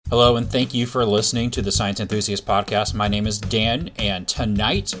Hello, and thank you for listening to the Science Enthusiast Podcast. My name is Dan, and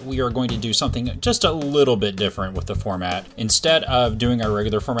tonight we are going to do something just a little bit different with the format. Instead of doing our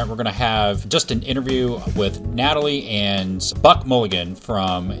regular format, we're going to have just an interview with Natalie and Buck Mulligan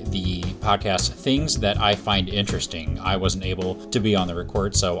from the podcast Things That I Find Interesting. I wasn't able to be on the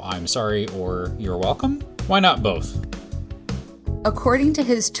record, so I'm sorry, or you're welcome. Why not both? According to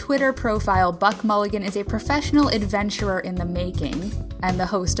his Twitter profile, Buck Mulligan is a professional adventurer in the making and the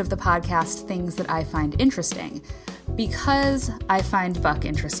host of the podcast Things That I Find Interesting. Because I find Buck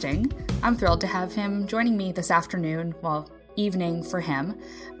interesting, I'm thrilled to have him joining me this afternoon, evening for him,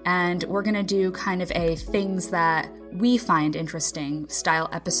 and we're going to do kind of a Things That We Find Interesting style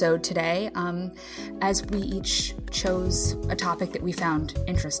episode today, as we each chose a topic that we found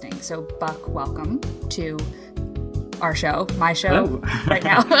interesting. So, Buck, welcome to our show, my show, right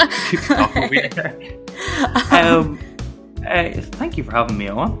now. Thank you for having me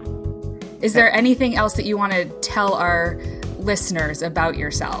on. Is there anything else that you want to tell our listeners about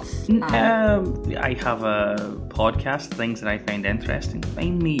yourself? I have a podcast, Things That I Find Interesting.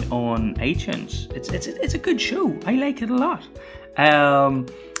 Find me on iTunes. It's a good show. I like it a lot. And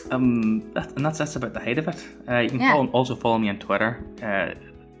that's about the height of it. You can also follow me on Twitter.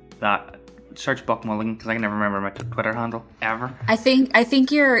 Search Buck Mulligan, because I can never remember my Twitter handle ever. I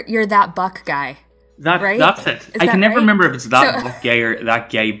think you're that Buck guy. Right? That's it. I can never rember if it's that Buck guy or that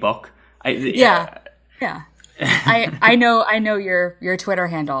gay Buck. Yeah. I know your Twitter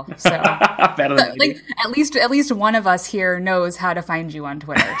handle. So better than at least one of us here knows how to find you on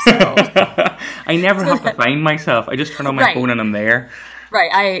Twitter. So I never have to find myself. I just turn on my phone and I'm there. Right.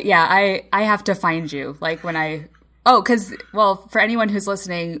 I have to find you. Like when I. Oh, because, for anyone who's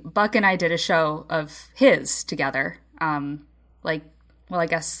listening, Buck and I did a show of his together. I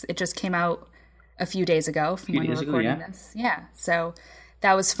guess it just came out a few days ago from when we're recording this. Yeah, so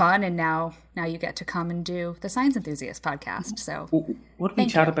that was fun, and now you get to come and do the Science Enthusiast podcast. So what did we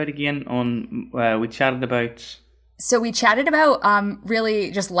chat about again? We chatted about... So we chatted about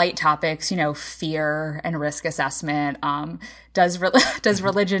really just light topics, fear and risk assessment. Does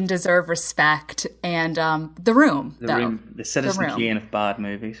religion deserve respect? And The Room. The Citizen Kane of bad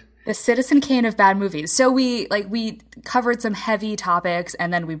movies. The Citizen Kane of bad movies. So we covered some heavy topics,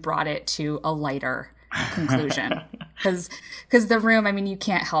 and then we brought it to a lighter conclusion. Because The Room, I mean, you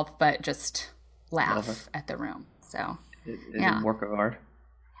can't help but just laugh at The Room. So it's a work of art.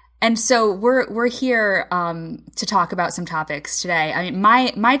 And so we're here to talk about some topics today. I mean,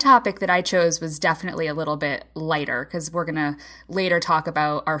 my topic that I chose was definitely a little bit lighter because we're gonna later talk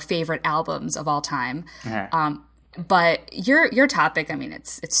about our favorite albums of all time. Uh-huh. But your topic, I mean,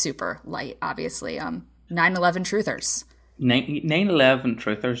 it's super light, obviously. 9/11 truthers. 9/11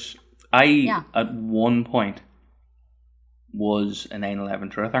 truthers. I at one point was a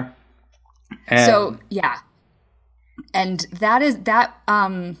 9/11 truther. And that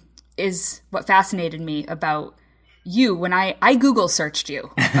is what fascinated me about you when I Google searched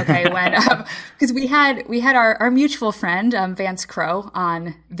you. Okay, when because we had our mutual friend Vance Crowe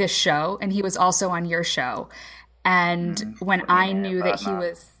on this show, and he was also on your show. And when I knew that he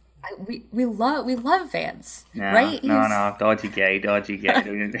was, we love Vance, right? No, dodgy gay. I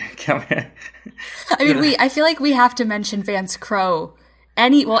mean, I feel like we have to mention Vance Crowe.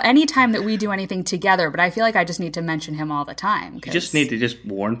 Any time that we do anything together, but I feel like I just need to mention him all the time. You just need to just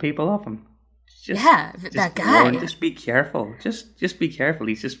warn people of him. That guy. Just be careful. Just be careful.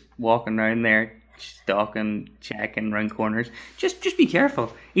 He's just walking around there, stalking, checking around corners. Just be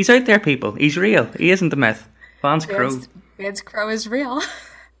careful. He's out there, people. He's real. He isn't a myth. Vance Crowe is real.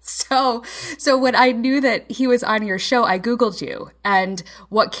 So when I knew that he was on your show, I Googled you, and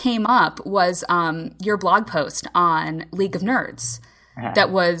what came up was your blog post on League of Nerds.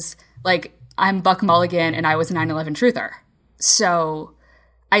 That was like, I'm Buck Mulligan and I was a 9/11 truther. So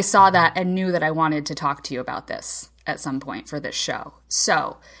I saw that and knew that I wanted to talk to you about this at some point for this show.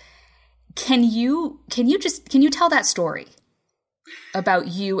 So can you tell that story about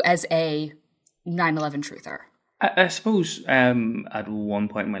you as a 9/11 truther? I suppose at one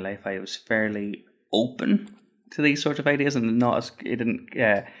point in my life I was fairly open to these sorts of ideas and I didn't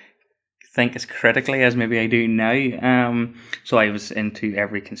think as critically as maybe I do now. So I was into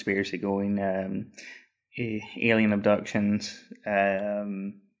every conspiracy going, alien abductions.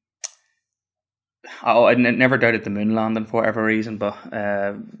 I never doubted the moon landing for whatever reason, but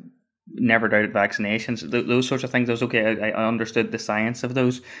never doubted vaccinations. Those sorts of things, I was okay. I understood the science of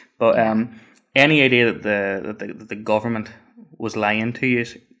those, but any idea that the government was lying to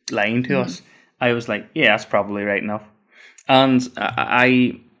us, I was like, yeah, that's probably right enough. And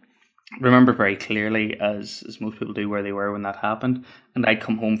I remember very clearly, as most people do, where they were when that happened. And I'd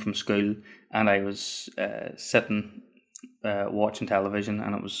come home from school and I was sitting watching television,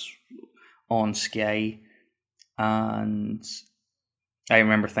 and it was on Sky, and I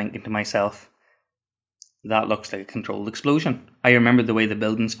remember thinking to myself, that looks like a controlled explosion. I remember the way the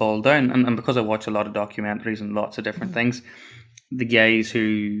buildings fall down, and because I watch a lot of documentaries and lots of different things, the guys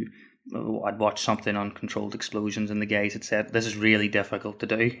who I'd watched something on controlled explosions, and the guys had said, this is really difficult to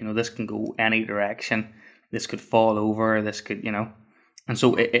do. This can go any direction. This could fall over. This could, And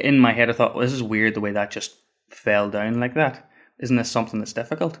so in my head, I thought, well, this is weird the way that just fell down like that. Isn't this something that's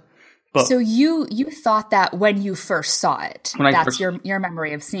difficult? But so you thought that when you first saw it, that's your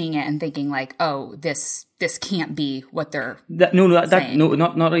memory of seeing it and thinking like, oh, this can't be what they're saying.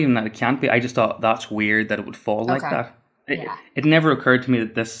 Not even that it can't be. I just thought that's weird that it would fall like that. It never occurred to me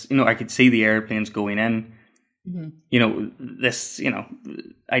that this, I could see the airplanes going in. Mm-hmm.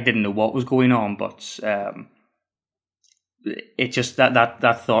 I didn't know what was going on, but it just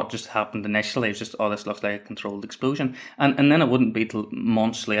that thought just happened initially. It's just, oh, this looks like a controlled explosion, and then it wouldn't be till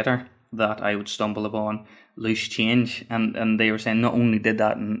months later that I would stumble upon loose change, and they were saying not only did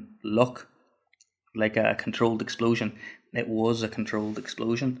that look like a controlled explosion, it was a controlled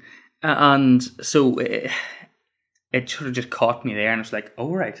explosion, and so it sort of just caught me there, and it's like,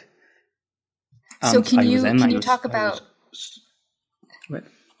 oh right. So can you talk about?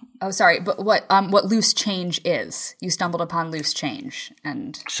 Oh, sorry, but what loose change is? You stumbled upon loose change,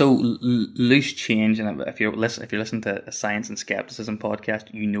 and so loose change. And if you're listening to a Science and Skepticism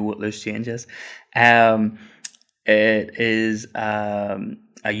podcast, you know what loose change is. It is a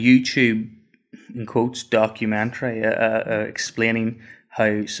YouTube, in quotes, documentary explaining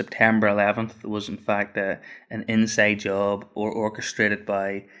how September 11th was in fact an inside job orchestrated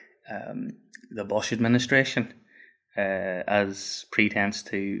by the Bush administration. As pretense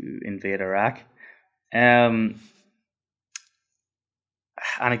to invade Iraq, and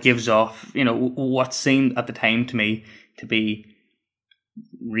it gives off, what seemed at the time to me to be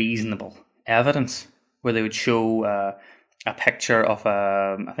reasonable evidence, where they would show a picture of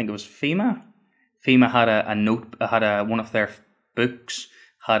I think it was FEMA. FEMA had a note, had one of their books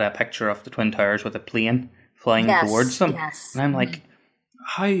had a picture of the Twin Towers with a plane flying towards them, and I'm like,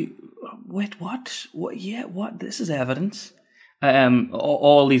 how? Wait, what? What? Yeah, what? This is evidence.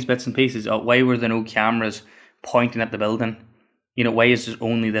 All these bits and pieces. Why were there no cameras pointing at the building? Why is there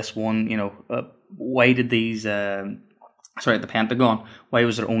only this one? Why did these? At the Pentagon. Why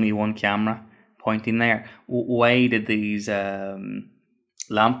was there only one camera pointing there? Why did these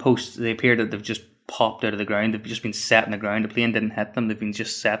lampposts? They appear that they've just popped out of the ground. They've just been set in the ground. The plane didn't hit them. They've been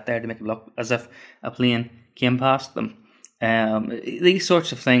just set there to make it look as if a plane came past them. These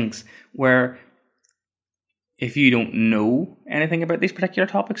sorts of things where if you don't know anything about these particular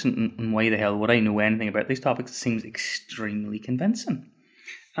topics, and why the hell would I know anything about these topics, it seems extremely convincing.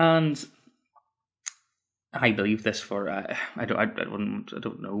 And I believed this for I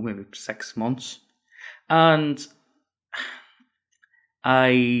don't know, maybe 6 months, and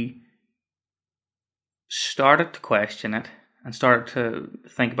I started to question it and started to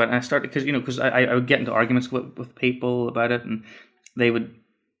think about it. And I started because I would get into arguments with people about it, and they would.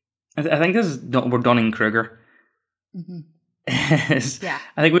 I think this is we're Dunning-Kruger. Mm-hmm.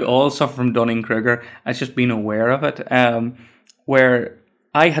 I think we all suffer from Dunning-Kruger. It's just being aware of it, where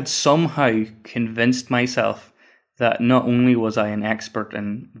I had somehow convinced myself that not only was I an expert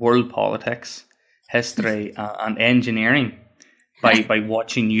in world politics, history, and engineering by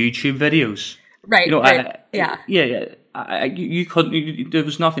watching YouTube videos. Right. You couldn't. There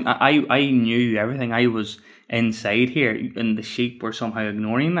was nothing. I knew everything. I was inside here, and the sheep were somehow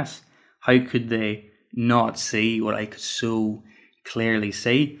ignoring this. How could they not see what I could so clearly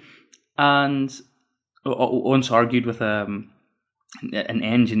see? And I once argued with an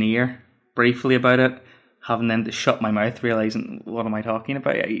engineer briefly about it, having then to shut my mouth, realizing, what am I talking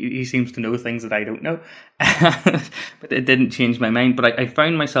about? He seems to know things that I don't know. But it didn't change my mind. But I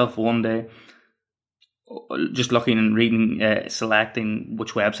found myself one day just looking and reading, selecting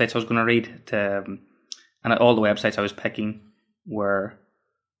which websites I was going to read, and all the websites I was picking were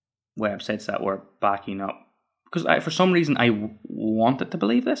websites that were backing up, because for some reason I wanted to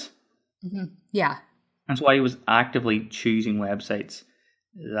believe this. Mm-hmm. Yeah. And so I was actively choosing websites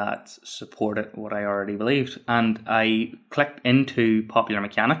that supported what I already believed, and I clicked into Popular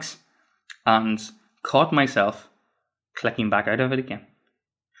Mechanics and caught myself clicking back out of it again.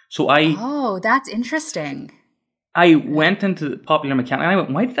 So Oh, that's interesting. I went into the Popular Mechanics and I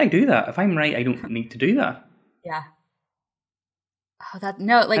went, why did I do that? If I'm right, I don't need to do that. Yeah. Oh,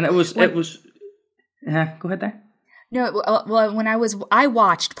 and it was go ahead there. No, well, when I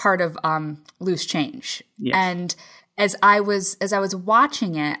watched part of Loose Change, Yes. and as I was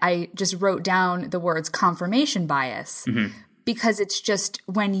watching it, I just wrote down the words confirmation bias, because it's just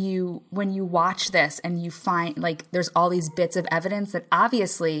when you watch this and you find like there's all these bits of evidence that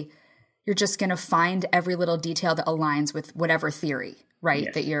obviously you're just going to find every little detail that aligns with whatever theory, right,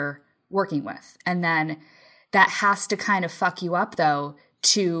 Yes. that you're working with, and then that has to kind of fuck you up though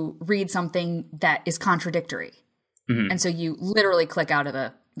to read something that is contradictory. And so you literally click out of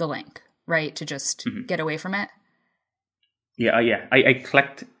the link, right, to just get away from it. Yeah. I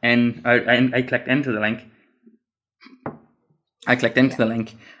clicked in. I clicked into the link. I clicked into the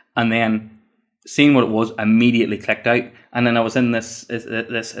link, and then seeing what it was, immediately clicked out. And then I was in this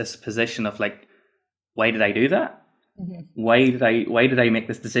position of like, why did I do that? Why did I make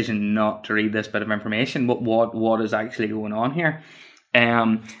this decision not to read this bit of information? What is actually going on here?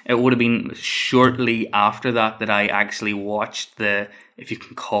 It would have been shortly after that I actually watched if you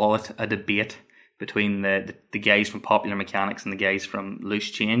can call it a debate between the guys from Popular Mechanics and the guys from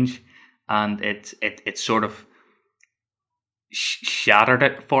Loose Change, and it sort of shattered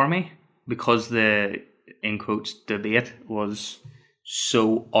it for me, because the, in quotes, debate was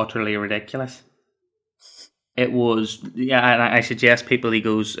so utterly ridiculous. It was, yeah, and I suggest people, he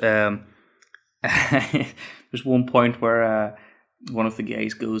goes, there's one point where one of the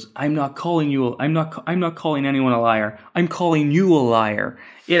guys goes, I'm not calling anyone a liar. I'm calling you a liar.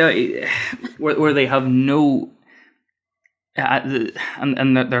 You know, where they have no, and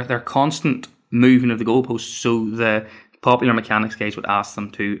they're constant moving of the goalposts. So the Popular Mechanics guys would ask them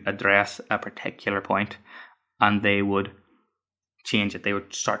to address a particular point, and they would change it. They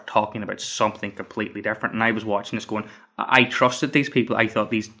would start talking about something completely different. And I was watching this going, I trusted these people. I thought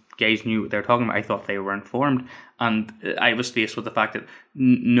these guys knew what they were talking about. I thought they were informed. And I was faced with the fact that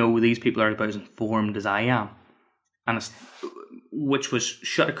no, these people are about as informed as I am. And which was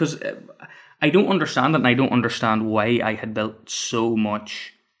shut, because I don't understand it, and I don't understand why I had built so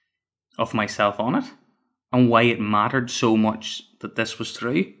much of myself on it, and why it mattered so much that this was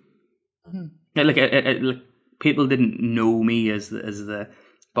true. Like people didn't know me as the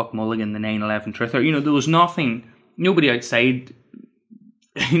Buck Mulligan, the 9/11 truther. You know, there was nothing. Nobody outside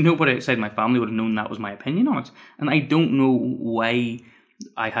my family would have known that was my opinion on it, and I don't know why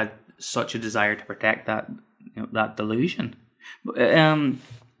I had such a desire to protect that, you know, that delusion.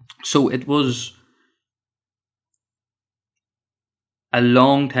 So it was a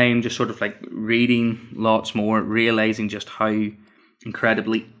long time just sort of like reading lots more, realizing just how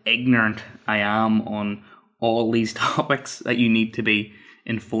incredibly ignorant I am on all these topics that you need to be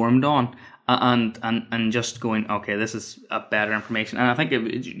informed on, and just going, okay, this is a better information. And I think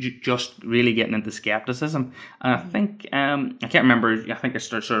it just really getting into skepticism. And I think I can't remember. I think I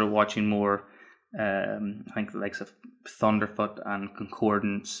started watching more. I think the likes of Thunderfoot and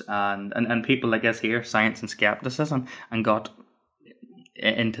Concordance and people, I guess, here, Science and Skepticism, and got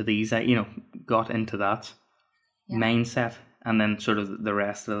into these, got into that mindset, and then sort of the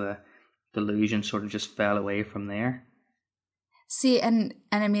rest of the delusion sort of just fell away from there. See, and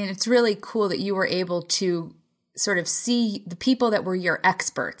I mean, it's really cool that you were able to sort of see the people that were your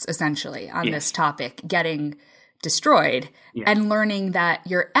experts, essentially, on this topic getting destroyed, and learning that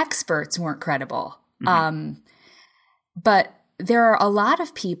your experts weren't credible. But there are a lot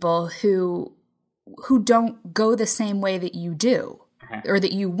of people who don't go the same way that you do, or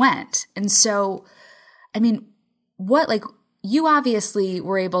that you went. And so, I mean, you obviously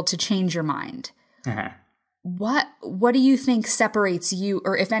were able to change your mind. What do you think separates you,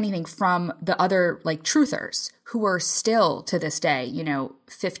 or if anything, from the other like truthers who are still to this day,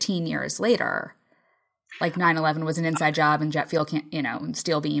 15 years later, like 9/11 was an inside job and jet fuel and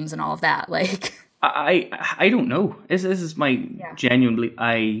steel beams and all of that. Like, I don't know. This is my genuine belief.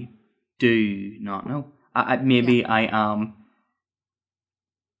 I do not know. I am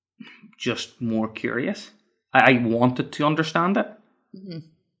just more curious. I wanted to understand it.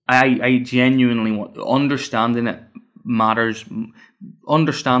 I genuinely want, understanding it matters.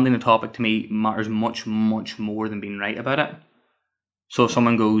 Understanding a topic to me matters much, much more than being right about it. So if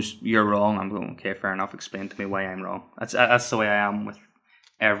someone goes, "You're wrong," I'm going, "Okay, fair enough. Explain to me why I'm wrong." That's the way I am with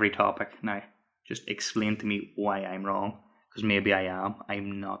every topic now. Just explain to me why I'm wrong, because maybe I am.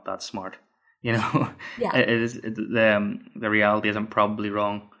 I'm not that smart, Yeah. The reality is I'm probably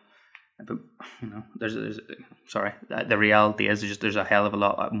wrong. But the reality is there's a hell of a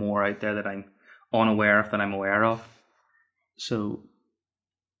lot more out there that I'm unaware of than I'm aware of. So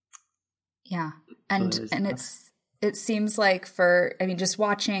it seems like just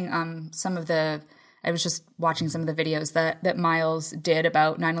watching some of the I was just watching some of the videos that Miles did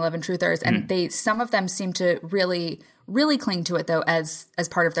about 9/11 truthers, and some of them seem to really, really cling to it though as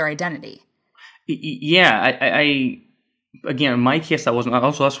part of their identity. Yeah, I again, in my case, that wasn't.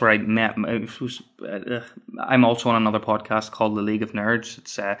 Also, that's where I met. I'm also on another podcast called The League of Nerds.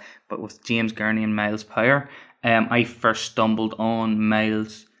 It's but with James Gurney and Miles Power. I first stumbled on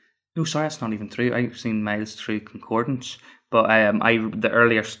Miles. No, sorry, that's not even true. I've seen Miles through Concordance, but the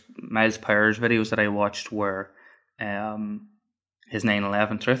earlier Miles Power's videos that I watched were his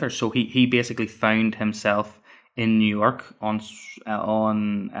 9/11 truthers. So he basically found himself in New York on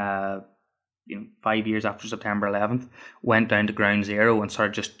 5 years after September 11th, went down to Ground Zero and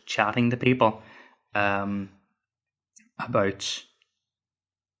started just chatting to people about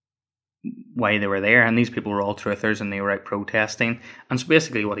why they were there. And these people were all truthers and they were out protesting. And so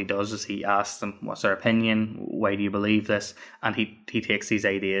basically what he does is he asks them, what's their opinion? Why do you believe this? And he takes these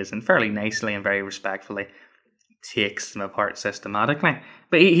ideas and fairly nicely and very respectfully takes them apart systematically.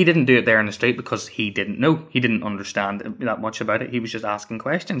 But he didn't do it there in the street because he didn't know. He didn't understand that much about it. He was just asking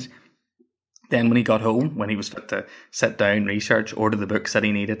questions. Then when he got home, when he was fit to sit down, research, order the books that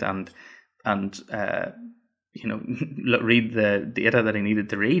he needed, and read the data that he needed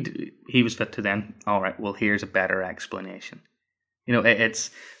to read, he was fit to then, all right, well, here's a better explanation.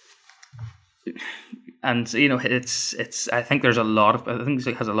 It's I think it has a lot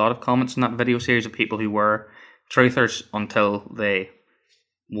of comments in that video series of people who were truthers until they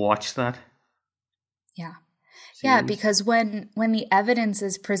watched that. Yeah. Yeah, because when the evidence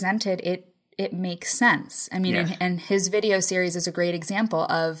is presented, it makes sense. I mean, and his video series is a great example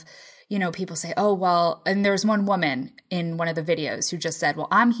of, people say, oh, well, and there was one woman in one of the videos who just said, well,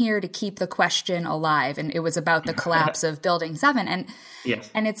 I'm here to keep the question alive. And it was about the collapse of Building 7.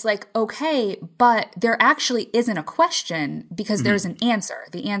 And it's like, okay, but there actually isn't a question because there's an answer.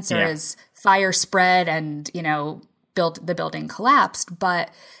 The answer is fire spread and, the building collapsed.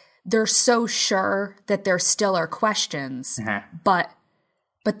 But they're so sure that there still are questions. But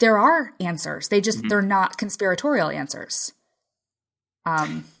there are answers. They're not conspiratorial answers.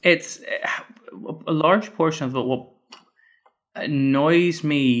 It's a large portion of what annoys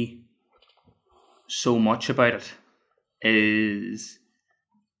me so much about it is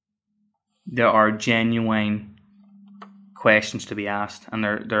there are genuine questions to be asked, and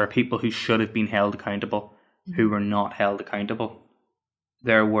there are people who should have been held accountable who were not held accountable.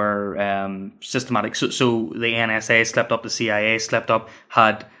 There were systematic. So the NSA slipped up, the CIA slipped up.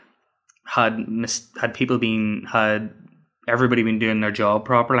 Had everybody been doing their job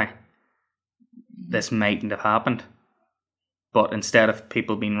properly, this mightn't have happened. But instead of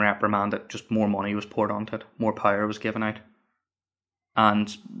people being reprimanded, just more money was poured onto it, more power was given out.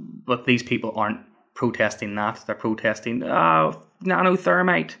 But these people aren't protesting that; they're protesting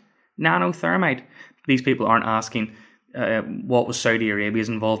nanothermite. These people aren't asking. What was Saudi Arabia's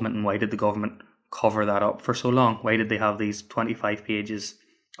involvement and why did the government cover that up for so long? Why did they have these 25 pages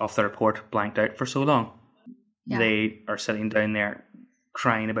of the report blanked out for so long? Yeah. They are sitting down there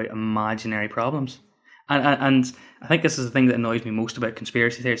crying about imaginary problems. And I think this is the thing that annoys me most about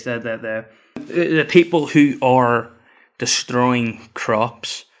conspiracy theories, that the people who are destroying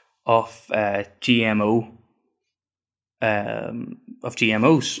crops of GMOs,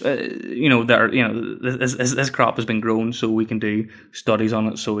 this crop has been grown so we can do studies on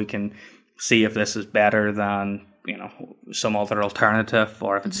it, so we can see if this is better than some other alternative,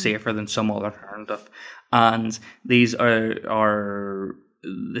 or if it's safer than some other alternative. And these are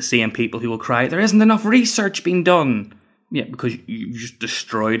the same people who will cry, there isn't enough research being done. Yeah, because you just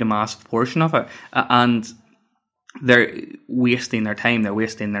destroyed a massive portion of it, and they're wasting their time, they're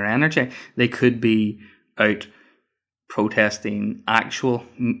wasting their energy. They could be out protesting actual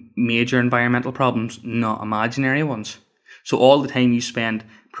major environmental problems, not imaginary ones. So all the time you spend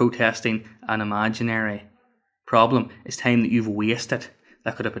protesting an imaginary problem is time that you've wasted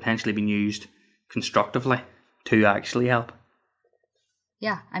that could have potentially been used constructively to actually help.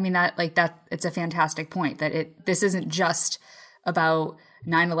 Yeah, I mean that it's a fantastic point that this isn't just about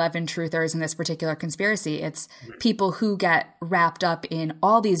 9/11 truthers in this particular conspiracy. It's people who get wrapped up in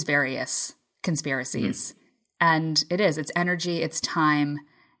all these various conspiracies. And it's energy, it's time,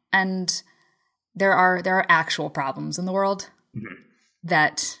 and there are actual problems in the world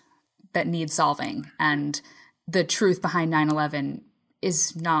that need solving. And the truth behind 9/11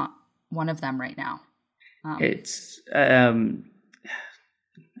 is not one of them right now. It's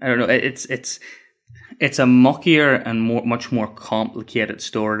I don't know. It's a muckier and much more complicated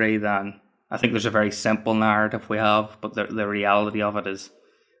story than, I think there's a very simple narrative we have, but the reality of it is,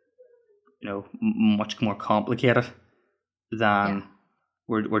 much more complicated than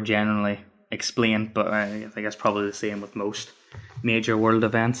we're generally explained, but I think it's probably the same with most major world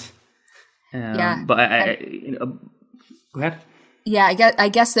events. But go ahead. Yeah, I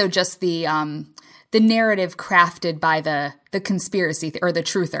guess though, just the narrative crafted by the conspiracy or the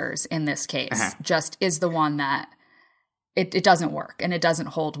truthers in this case just is the one that it doesn't work and it doesn't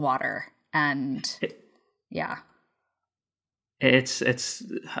hold water. And it's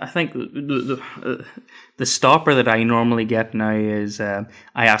I think the stopper that I normally get now is I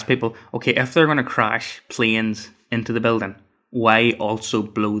ask people, okay, if they're going to crash planes into the building, why also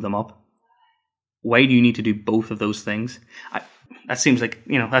blow them up? Why do you need to do both of those things? That seems like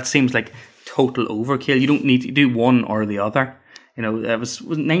total overkill. You don't need to do one or the other. It was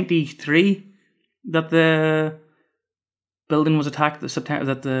 93 that the building was attacked.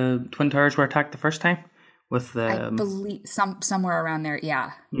 That the Twin Towers were attacked the first time. With I believe somewhere around there.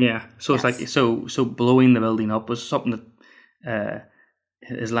 Yeah. Yeah. So yes. It's like so blowing the building up was something that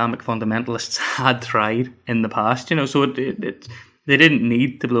Islamic fundamentalists had tried in the past. So it they didn't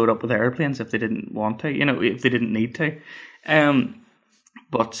need to blow it up with airplanes if they didn't want to. If they didn't need to. I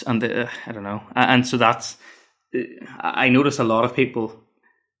don't know. And so that's, I notice a lot of people,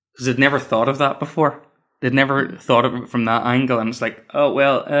 because they'd never thought of that before. They'd never thought of it from that angle. And it's like, oh,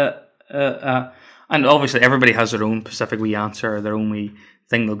 well, and obviously everybody has their own specific wee answer or their own wee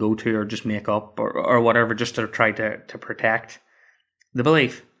thing they'll go to or just make up or whatever, just to try to protect the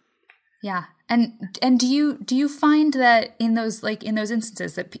belief. Yeah. And do you find that in those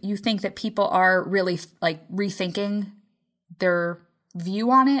instances that you think that people are really like rethinking their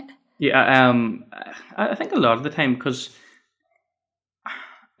view on it? Yeah, I think a lot of the time, because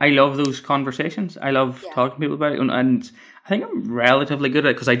I love those conversations. I love talking to people about it, and I think I'm relatively good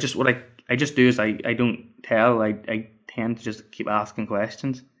at it, because what I just do is I don't tell. I tend to just keep asking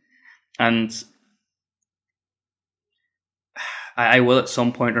questions, and I will at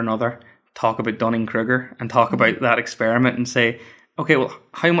some point or another talk about Dunning-Kruger and talk about that experiment and say, okay, well,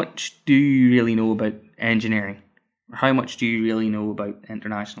 how much do you really know about engineering? Or how much do you really know about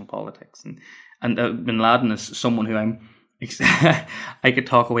international politics? And Bin Laden is someone who I could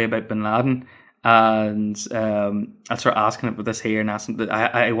talk away about Bin Laden, and I'll start asking about this here and asking that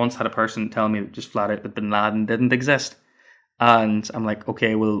I once had a person tell me just flat out that Bin Laden didn't exist, and I'm like,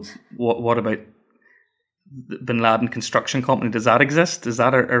 okay, well, what about the Bin Laden construction company? Does that exist? Is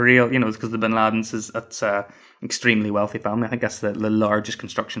that a real, because the Bin Ladens it's a extremely wealthy family. I think that's the largest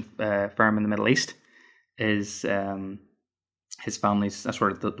construction firm in the Middle East. Is his family's, that's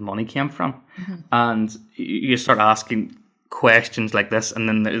where the money came from. Mm-hmm. And you start asking questions like this, and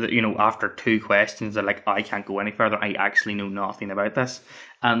then after two questions they're like, I can't go any further, I actually know nothing about this.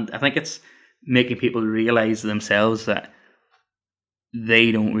 And I think it's making people realize themselves that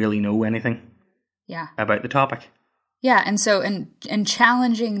they don't really know anything about the topic. Yeah, and so and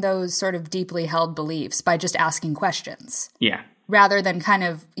challenging those sort of deeply held beliefs by just asking questions. Yeah. Rather than kind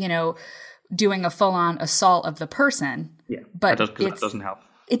of, doing a full-on assault of the person. Yeah, but that doesn't help.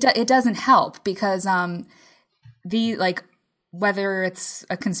 It doesn't help because whether it's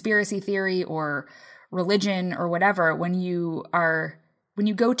a conspiracy theory or religion or whatever, when you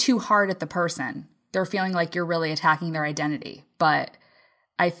go too hard at the person, they're feeling like you're really attacking their identity. But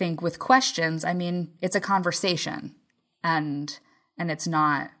I think with questions, it's a conversation, and it's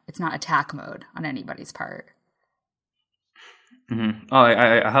not attack mode on anybody's part. Mm-hmm. Oh,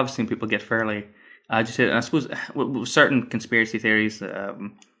 I have seen people get fairly agitated. I suppose with certain conspiracy theories,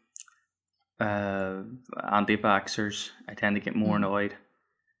 anti-vaxxers, I tend to get more annoyed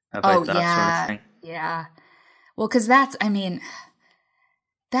about that sort of thing. Yeah. Well, because that's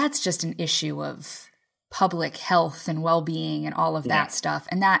just an issue of public health and well-being and all of that stuff.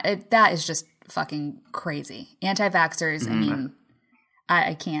 And that is just fucking crazy. Anti-vaxxers,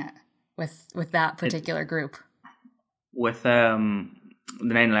 I can't with that particular group. With the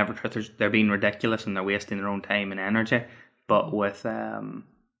 9/11 truthers, they're being ridiculous and they're wasting their own time and energy. But with the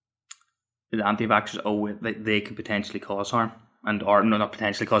anti-vaxxers, they could potentially cause harm, not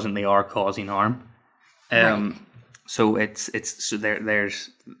potentially causing, they are causing harm. Right. So there's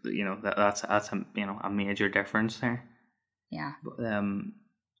that's a major difference there. Yeah. But,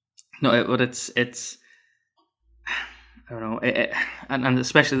 but it's I don't know, and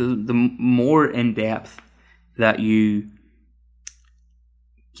especially the more in depth that you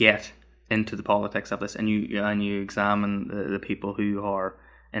get into the politics of this, and you examine the people who are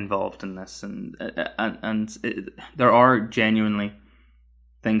involved in this, and there are genuinely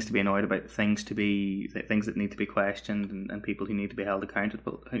things to be annoyed about, things that need to be questioned, and people who need to be held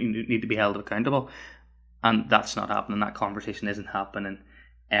accountable, and that's not happening. That conversation isn't happening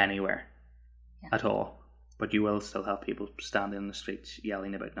anywhere at all. But you will still have people standing in the streets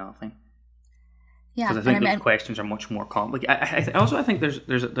yelling about nothing. Yeah, because I think those questions are much more complicated. I think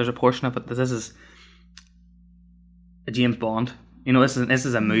there's a portion of it that this is a James Bond. You know, this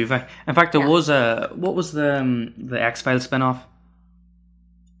is a movie. In fact, there was what was the X-Files spin-off?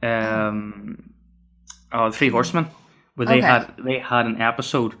 The Three Horsemen, where they had an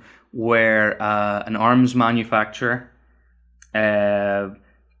episode where an arms manufacturer got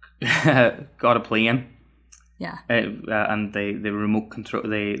a plane. Yeah. And they remote control.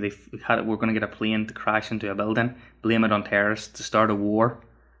 They we're going to get a plane to crash into a building, blame it on terrorists to start a war,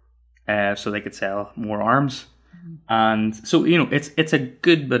 so they could sell more arms. And so, you know, it's a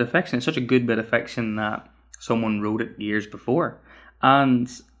good bit of fiction. It's such a good bit of fiction that someone wrote it years before, and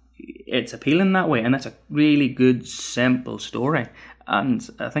it's appealing that way. And it's a really good, simple story. And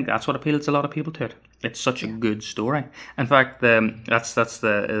I think that's what appeals a lot of people to it. It's such a good story. In fact, that's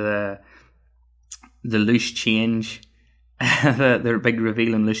the loose change, the big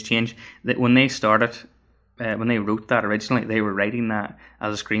reveal in Loose Change. That when they started, when they wrote that originally, they were writing that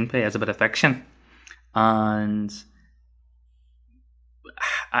as a screenplay, as a bit of fiction. And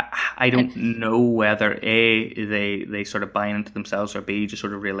I don't know whether A, they sort of buy into themselves, or B, just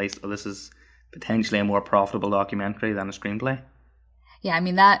sort of realize, oh, this is potentially a more profitable documentary than a screenplay. Yeah, I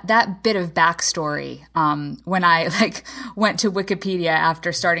mean, that bit of backstory, when I went to Wikipedia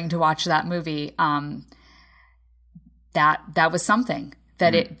after starting to watch that movie, that was something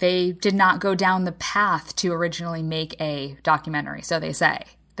that they did not go down the path to originally make a documentary. So they say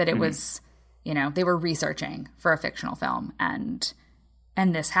that it was, you know, they were researching for a fictional film, and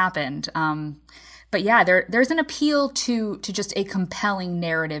this happened. But yeah, there's an appeal to just a compelling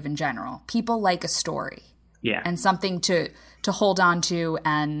narrative in general. People like a story, and something to hold on to,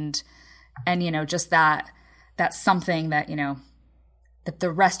 and you know, just that something that, you know, that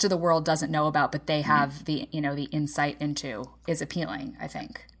the rest of the world doesn't know about, but they have the, you know, the insight into, is appealing, I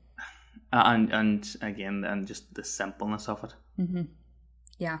think. And again, and just the simpleness of it. Mm-hmm.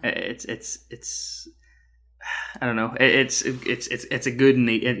 Yeah, it's I don't know. It's a good and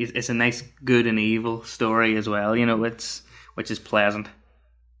it's a nice good and evil story as well. You know, which is pleasant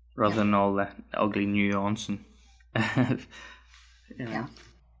rather than all the ugly nuance and. Yeah.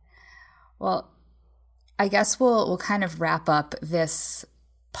 Well, I guess we'll kind of wrap up this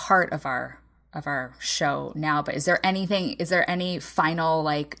part of our show now, but is there any final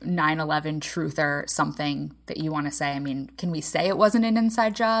 9/11 truth or something that you want to say? I mean, can we say it wasn't an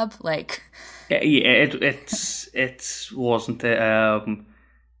inside job? It wasn't a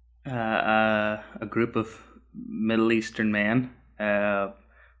group of Middle Eastern men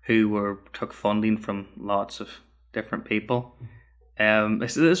who took funding from lots of different people.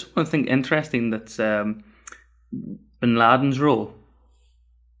 There's one thing interesting, that Bin Laden's role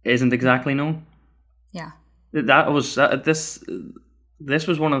isn't exactly known. Yeah, that was this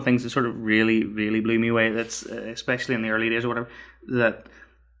was one of the things that sort of really, really blew me away. That's especially in the early days or whatever. That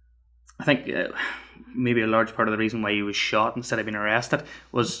I think maybe a large part of the reason why he was shot instead of being arrested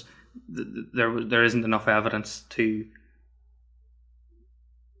was there isn't enough evidence to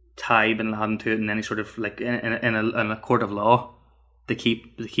tie Bin Laden to it in any sort of in a court of law to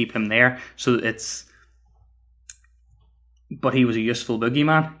keep him there. So but he was a useful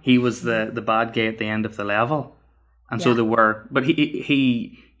boogeyman. He was the bad guy at the end of the level, and so but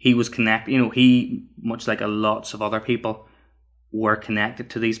he was connected. You know, he, much like lots of other people, were connected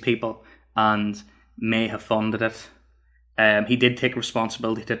to these people and may have funded it. He did take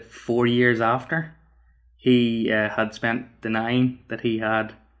responsibility to it 4 years after he had spent denying that he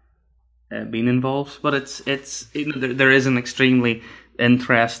had been involved. But it's you know, there is an extremely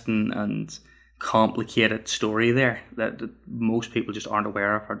interesting and complicated story there that most people just aren't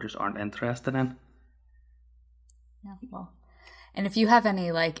aware of or just aren't interested in. Yeah, well, and if you have any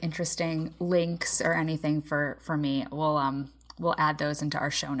interesting links or anything for me, we'll add those into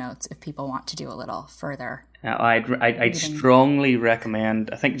our show notes if people want to do a little further. I'd strongly recommend.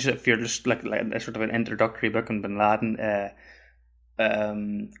 I think if you're just like a sort of an introductory book on Bin Laden,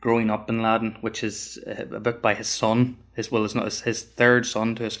 Growing Up Bin Laden, which is a book by his son, his third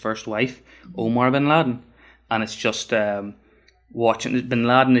son to his first wife, Omar Bin Laden, and it's just watching Bin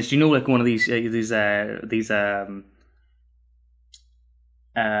Laden is, you know, like one of these what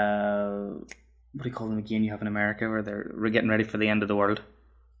do you call them again? You have in America where we're getting ready for the end of the world.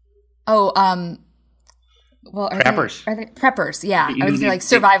 Oh, well, preppers. Are they preppers? Yeah, I was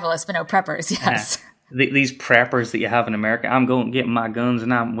survivalists, but no, preppers. Yes. These preppers that you have in America, I'm going to get my guns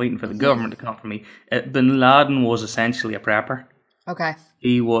and I'm waiting for the government to come for me. Bin Laden was essentially a prepper. Okay.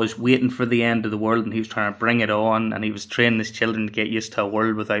 He was waiting for the end of the world, and he was trying to bring it on, and he was training his children to get used to a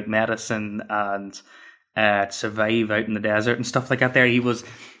world without medicine and survive out in the desert and stuff like that. There, he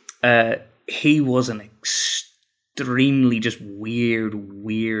he was an extremely just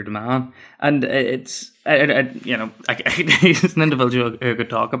weird man, and it's he's an individual who I could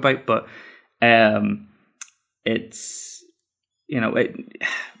talk about, but it's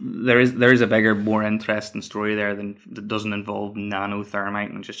there is a bigger, more interesting story there that doesn't involve nanothermite,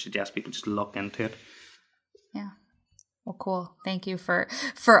 and just suggest people just look into it. Yeah. Well, cool. Thank you for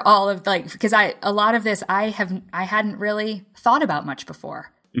all of, like, because a lot of this I hadn't really thought about much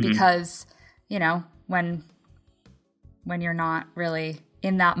before, because when you're not really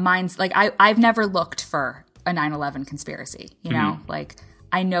in that mind, like I've never looked for a 9/11 conspiracy, like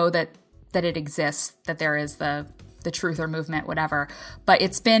I know that it exists, that there is the truther movement, whatever, but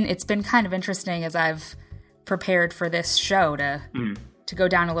it's been kind of interesting as I've prepared for this show to go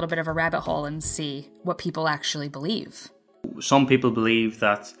down a little bit of a rabbit hole and see what people actually believe. Some people believe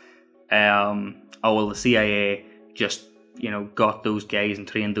that the CIA just got those guys and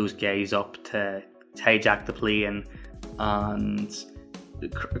trained those guys up to hijack the plane and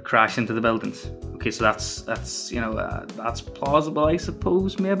crash into the buildings. Okay, so that's plausible, I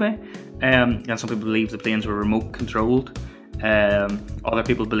suppose, maybe. And some people believe the planes were remote controlled. Other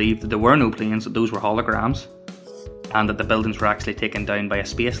people believe that there were no planes, that those were holograms, and that the buildings were actually taken down by a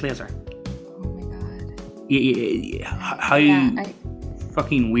space laser. Oh my god. How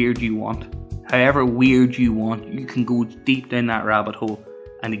fucking weird you want. However weird you want, you can go deep down that rabbit hole,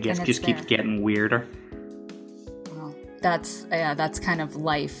 and it just keeps getting weirder. That's kind of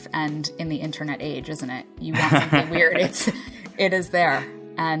life and in the internet age, isn't it? You want something weird, it is there.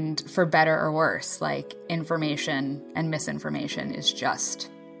 And for better or worse, like, information and misinformation is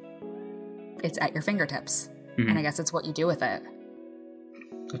just, it's at your fingertips. And I guess it's what you do with it.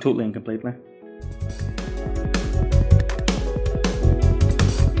 Totally and completely.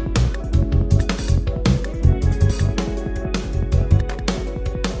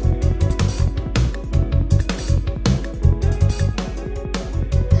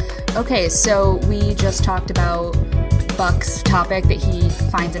 Okay, so we just talked about Buck's topic that he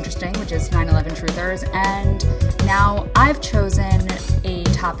finds interesting, which is 9/11 truthers, and now I've chosen a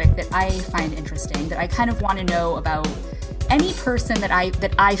topic that I find interesting, that I kind of want to know about any person that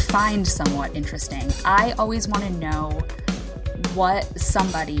I find somewhat interesting. I always want to know what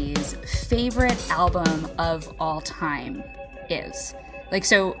somebody's favorite album of all time is. Like,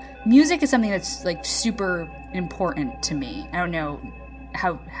 so music is something that's like super important to me. I don't know.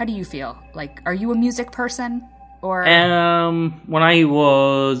 How do you feel? Like, are you a music person? Or when I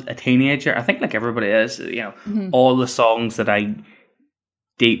was a teenager, I think like everybody is, all the songs that I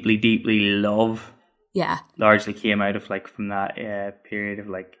deeply, deeply love, largely came out of like from that period of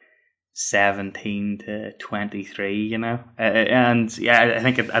like 17 to 23, and I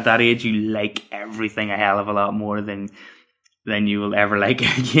think at that age you like everything a hell of a lot more than you will ever like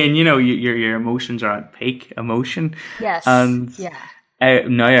again. Your emotions are at peak emotion. Yes.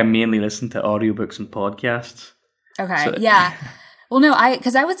 And now I mainly listen to audiobooks and podcasts. Okay. So, yeah. Well, no,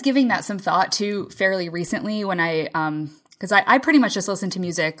 because I was giving that some thought too fairly recently when because I pretty much just listen to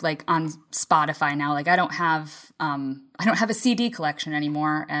music like on Spotify now. Like I don't have a CD collection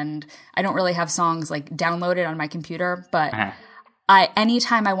anymore, and I don't really have songs like downloaded on my computer. But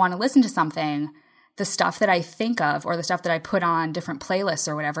anytime I want to listen to something, the stuff that I think of or the stuff that I put on different playlists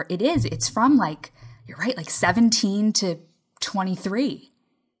or whatever, it's from like, you're right, like 17 to 23.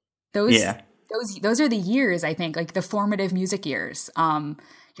 Those are the years, I think, like the formative music years. You're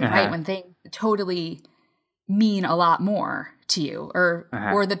right, when things totally mean a lot more to you,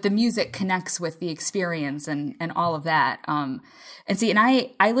 or that the music connects with the experience and all of that. And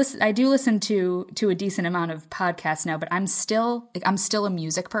I do listen to a decent amount of podcasts now, but I'm still a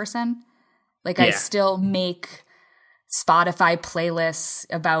music person. Like I still make Spotify playlists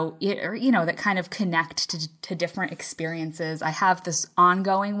about that kind of connect to different experiences. I have this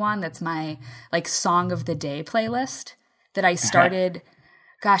ongoing one that's my like song of the day playlist that I started,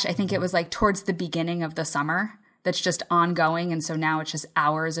 gosh, I think it was like towards the beginning of the summer, that's just ongoing. And so now it's just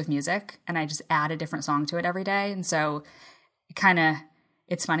hours of music, and I just add a different song to it every day. And so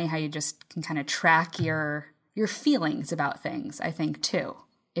it's funny how you just can kind of track your feelings about things, I think, too,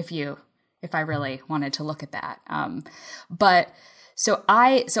 if I really wanted to look at that. But so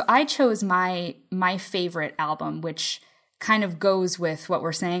I chose my favorite album, which kind of goes with what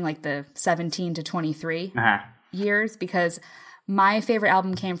we're saying, like the 17 to 23 years, because my favorite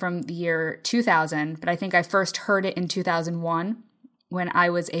album came from the year 2000, but I think I first heard it in 2001 when I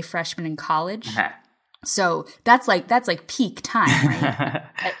was a freshman in college. So that's like peak time, right?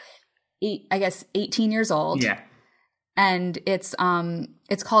 I guess 18 years old. Yeah. And it's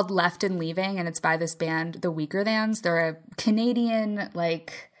called Left and Leaving, and it's by this band, The Weaker Thans. They're a Canadian,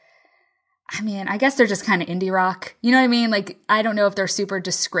 like, I mean, I guess they're just kind of indie rock. You know what I mean? Like, I don't know if they're super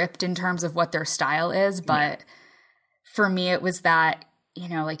descript in terms of what their style is, but for me, it was that, you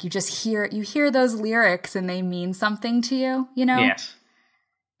know, like you hear those lyrics and they mean something to you, you know? Yes.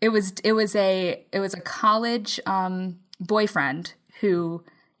 It was a college boyfriend who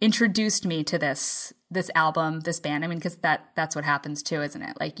introduced me to this album, this band. I mean, because that's what happens too, isn't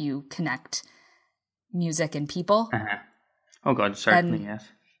it? Like you connect music and people. Uh-huh. Oh God, certainly, yes.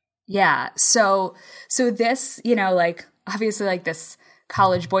 Yeah. So this, you know, like obviously like this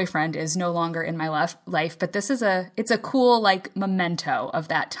college boyfriend is no longer in my life, but it's a cool like memento of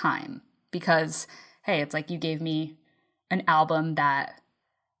that time because, hey, it's like you gave me an album that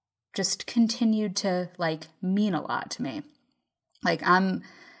just continued to like mean a lot to me. Like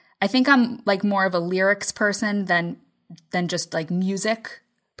I think I'm like more of a lyrics person than just like music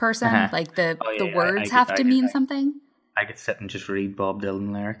person. Uh-huh. Like the words have to mean something. I could sit and just read Bob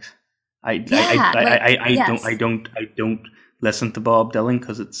Dylan lyrics. I don't listen to Bob Dylan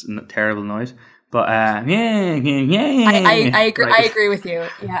because it's a terrible noise. But I agree with you.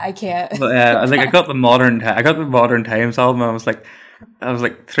 Yeah, I can't. But like I got the Modern Times album. I was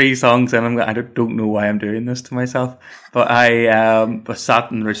like 3 songs in. I don't know why I'm doing this to myself. But I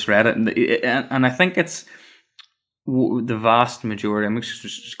sat and just read it, and I think it's the vast majority. I'm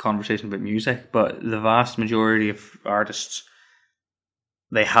just conversation about music, but the vast majority of artists,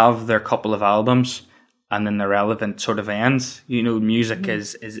 they have their couple of albums, and then the relevant sort of ends. You know, music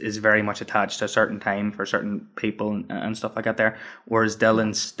is very much attached to a certain time for certain people and stuff like that there. Whereas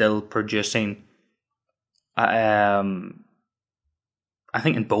Dylan's still producing. I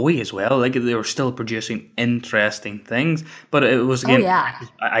think in Bowie as well, like they were still producing interesting things, but it was again.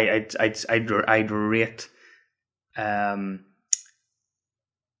 I'd rate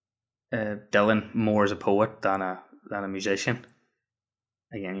Dylan more as a poet than a musician.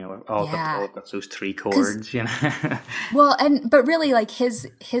 Again, you know, got those 3 chords, you know. Well, but really, like his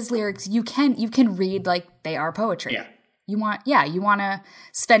lyrics, you can read like they are poetry. Yeah. You want to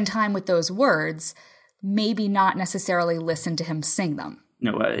spend time with those words. Maybe not necessarily listen to him sing them.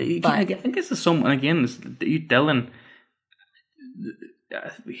 No, I think it's someone again. Dylan,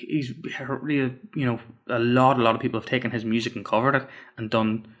 he's really, you know, a lot of people have taken his music and covered it and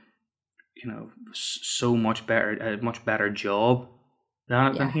done, you know, so much better, a much better job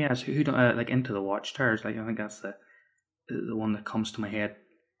than he has. Who don't like Into the Watchtowers? Like I think that's the one that comes to my head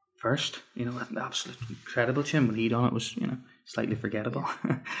first. You know, an absolute incredible tune, but he done it was, you know, slightly forgettable.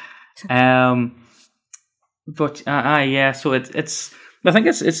 But so it's. I think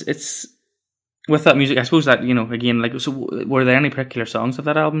it's with that music. I suppose that, you know, again, like, so were there any particular songs of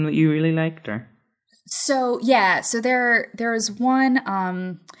that album that you really liked, or? So there was one.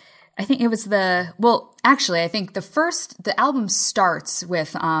 I think it was I think the album starts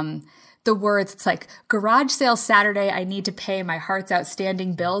with the words. It's like garage sale Saturday. I need to pay my heart's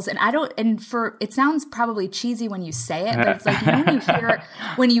outstanding bills, and it sounds probably cheesy when you say it, but it's like, you know,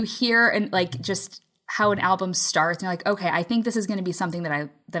 when you hear and like just how an album starts and you're like, okay, I think this is going to be something that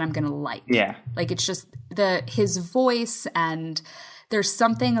I'm going to like. Yeah. Like it's just his voice, and there's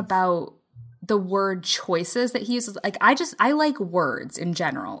something about the word choices that he uses. Like I like words in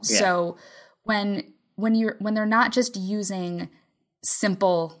general. Yeah. So when they're not just using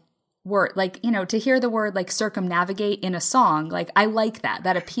simple word, like, you know, to hear the word like circumnavigate in a song, like I like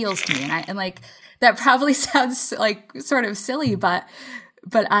that appeals to me. And like, that probably sounds like sort of silly, but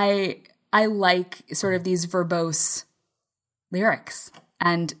I like sort of these verbose lyrics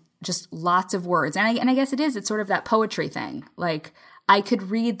and just lots of words. And I guess it's sort of that poetry thing. Like I could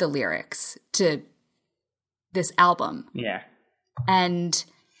read the lyrics to this album. Yeah. And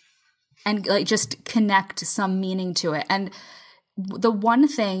like just connect some meaning to it. And the one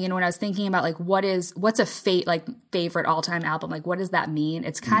thing, you know, when I was thinking about like what's a favorite all-time album, like what does that mean?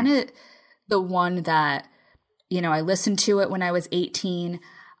 It's kind of the one that, you know, I listened to it when I was 18.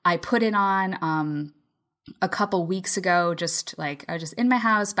 I put it on a couple weeks ago, just like I was just in my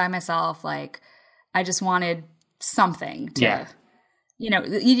house by myself. Like I just wanted something to, you know,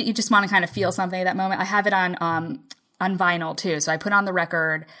 you just want to kind of feel something at that moment. I have it on vinyl too. So I put on the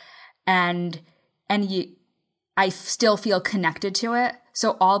record and I still feel connected to it.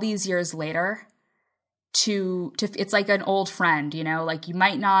 So all these years later to it's like an old friend, you know, like you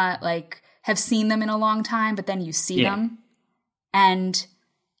might not like have seen them in a long time, but then you see them and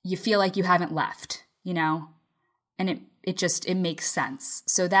you feel like you haven't left, you know, and it makes sense.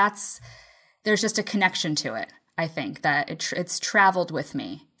 So there's just a connection to it. I think that it's traveled with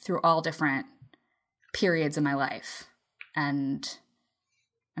me through all different periods of my life. And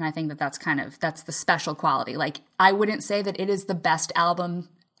I think that's the special quality. Like I wouldn't say that it is the best album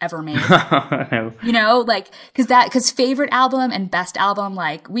ever made. No. You know, like, because favorite album and best album,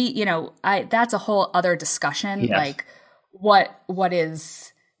 like that's a whole other discussion. Yes. Like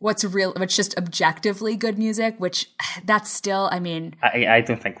what's just objectively good music, which that's still, I mean, I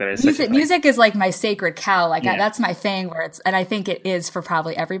don't think there is music. such a thing. Music is like my sacred cow. Like Yeah. that's my thing and I think it is for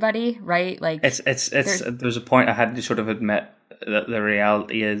probably everybody, right? Like there's a point I had to sort of admit that the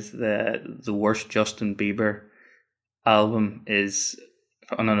reality is the worst Justin Bieber album is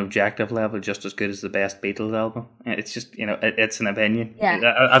on an objective level just as good as the best Beatles album. It's just, it's an opinion.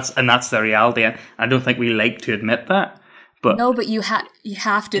 Yeah. That's the reality. I don't think we like to admit that. But no, but you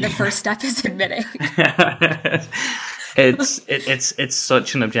have to. The first step is admitting. it's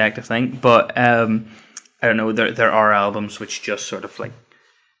such an objective thing. But I don't know. There are albums which just sort of like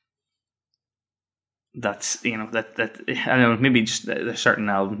that's that I don't know. Maybe just there's certain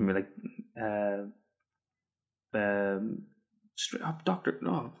albums maybe like Doctor.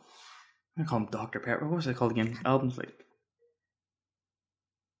 No, I call him Dr. Pepper. What was it called again? Albums like.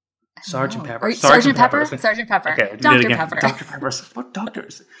 Sergeant Pepper. Sergeant Pepper. Sergeant Pepper. Okay, Dr. Pepper. Dr. Pepper. What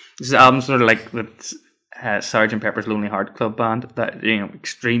doctors? This album sort of like with Sergeant Pepper's Lonely Heart Club Band. That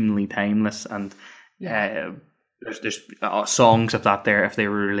extremely timeless, and there's songs of that there. If they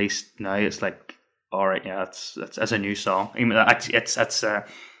were released now, it's like, all right, yeah, that's a new song. I mean, actually, that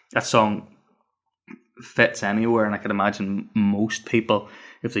song fits anywhere, and I could imagine most people,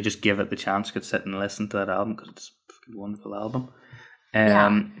 if they just give it the chance, could sit and listen to that album because it's a fucking wonderful album.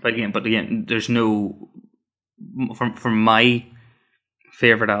 But again, there's no for my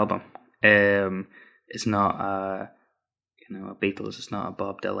favorite album. It's not a Beatles. It's not a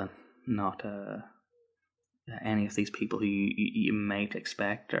Bob Dylan. Not any of these people who you might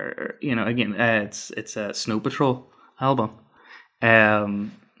expect. Or again, it's a Snow Patrol album.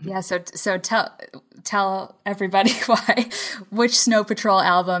 Yeah, so tell everybody which Snow Patrol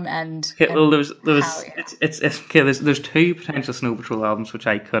album and well, there's how, yeah. it's okay. There's two potential Snow Patrol albums which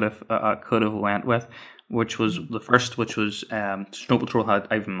I could have went with, which was the first, which was Snow Patrol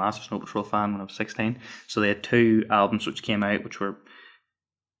I was a massive Snow Patrol fan when I was 16, so they had two albums which came out which were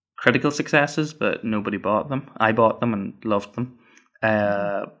critical successes, but nobody bought them. I bought them and loved them,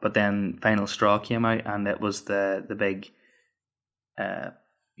 but then Final Straw came out, and it was the big.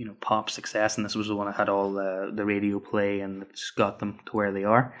 Pop success, and this was the one that had all the radio play and it's got them to where they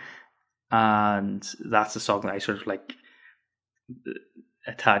are, and that's the song that I sort of like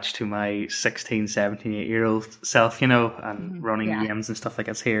attached to my 16, 17, 8-year-old self, and running games and stuff like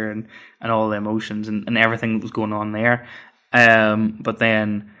it's here and all the emotions and everything that was going on there. But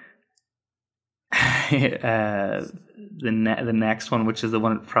then the next one, which is the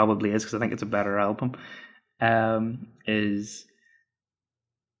one it probably is because I think it's a better album, is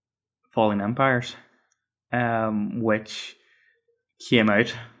Falling Empires, which came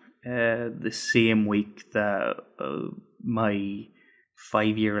out the same week that my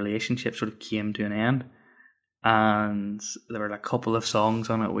 5-year relationship sort of came to an end, and there were a couple of songs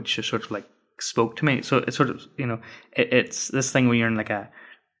on it which just sort of like spoke to me. So it's sort of it's this thing where you're in like a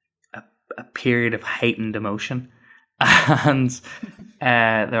period of heightened emotion, and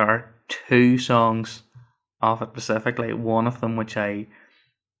there are two songs off it specifically. One of them which I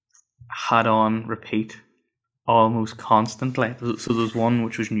had on repeat almost constantly. So there's one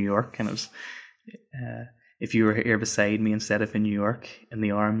which was New York, and it was if you were here beside me instead of in New York, in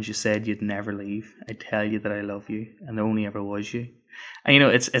the arms you said you'd never leave, I'd tell you that I love you, and there only ever was you. And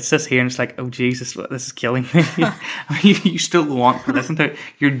it's this here, and it's like, oh Jesus, this is killing me. You still want to listen to it.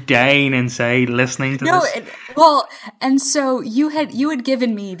 You're dying inside listening to this. And so you had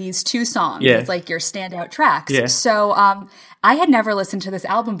given me these two songs as like your standout tracks. Yeah. So I had never listened to this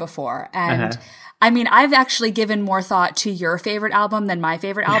album before, and I mean, I've actually given more thought to your favorite album than my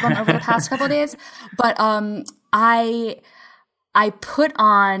favorite album over the past couple of days. But I put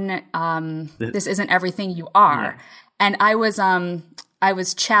on This Isn't Everything You Are. Yeah. And I was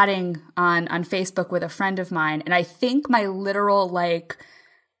chatting on Facebook with a friend of mine, and I think my literal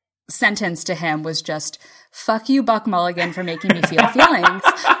sentence to him was just, "Fuck you, Buck Mulligan, for making me feel feelings."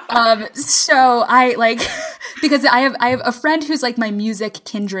 So I because I have a friend who's like my music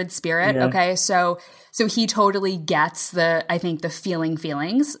kindred spirit. Yeah. Okay, so he totally gets the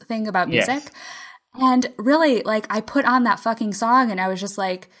feelings thing about music, and really I put on that fucking song, and I was just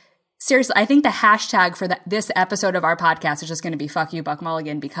like. Seriously, I think the hashtag for this episode of our podcast is just going to be "Fuck you, Buck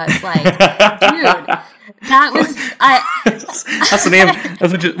Mulligan," because, dude, that was that's the name,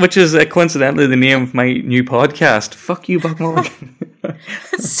 which is coincidentally the name of my new podcast. "Fuck you, Buck Mulligan."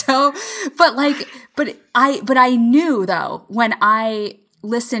 So, but I knew though when I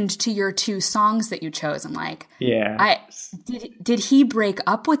listened to your 2 songs that you chose. I'm like, yeah. Did he break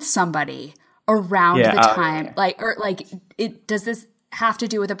up with somebody around the time? Does this have to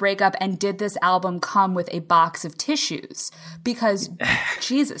do with a breakup? And did this album come with a box of tissues? Because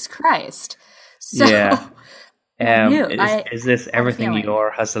Jesus Christ. So yeah. Is this Everything You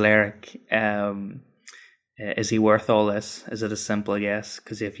Are has the lyric, is he worth all this? Is it a simple yes?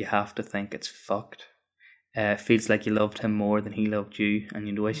 Because if you have to think, it's fucked. Feels like you loved him more than he loved you, and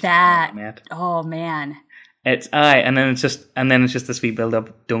you wish that. You met. Oh man, it's and then it's just this wee build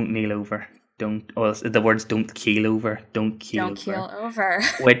up. Don't kneel over. Don't. Well, the words don't keel over. Don't keel over.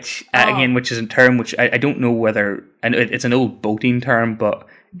 Which again, which is a term which I don't know whether, and it's an old boating term, but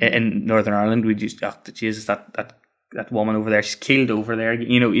in Northern Ireland we just Jesus that woman over there, she's keeled over there.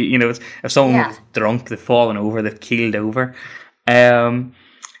 You know, it's, if someone was drunk, they've fallen over, they've keeled over.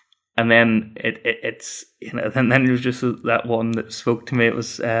 And then it's and then there's just that one that spoke to me. It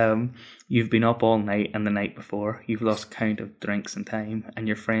was you've been up all night and the night before. You've lost count of drinks and time, and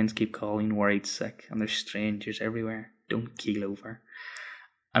your friends keep calling, worried, sick, and there's strangers everywhere. Don't keel over.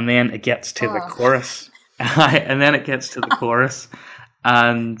 And then it gets to the chorus,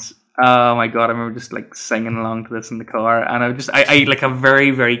 and oh my god, I remember just like singing along to this in the car, and I like have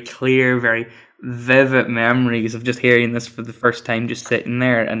very, very clear, very vivid memories of just hearing this for the first time, just sitting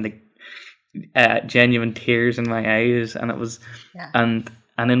there, and the genuine tears in my eyes, and it was, and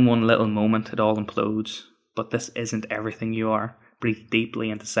in one little moment it all implodes. But this isn't everything you are. Breathe deeply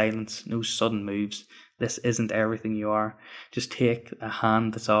into silence. No sudden moves. This isn't everything you are. Just take a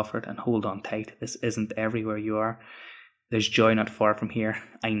hand that's offered and hold on tight. This isn't everywhere you are. There's joy not far from here.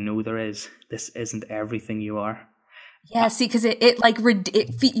 I know there is. This isn't everything you are. Yeah, see, because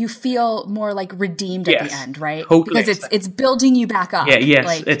you feel more like redeemed at the end, right? Totally. Because it's building you back up. Yeah, yes,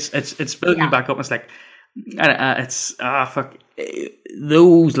 like, it's building you back up. It's like it's fuck.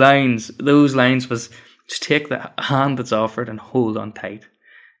 Those lines was just take the hand that's offered and hold on tight.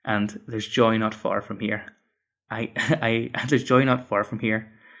 And there's joy not far from here. There's joy not far from here.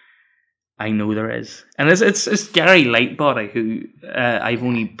 I know there is. And it's Gary Lightbody, who I've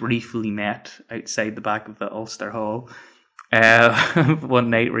only briefly met outside the back of the Ulster Hall one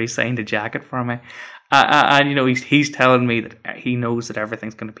night, where he signed a jacket for me. And you know, he's telling me that he knows that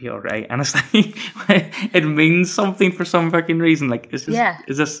everything's going to be all right, and it's like it means something for some fucking reason. Like, is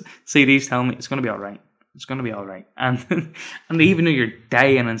this CD's telling me it's going to be all right? It's going to be all right, and even though you're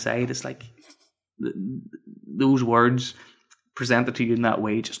dying inside, it's like those words presented to you in that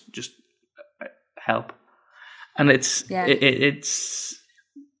way just help. And it's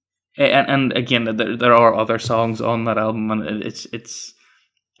and again, there are other songs on that album, and it's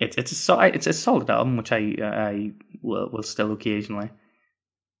a solid album, which I will still occasionally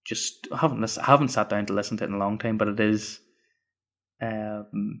just haven't sat down to listen to it in a long time, but it's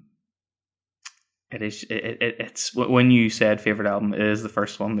when you said favorite album, it is the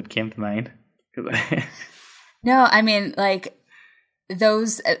first one that came to mind. No, I mean, like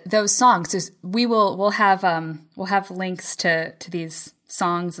those songs. We'll have links to these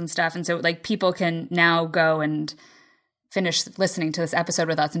songs and stuff, and so like people can now go and finish listening to this episode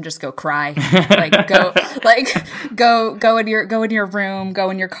with us and just go cry. Go in your room, go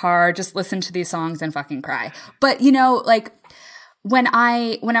in your car, just listen to these songs and fucking cry. But you know, like when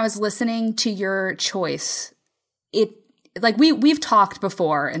I was listening to your choice, it like we've talked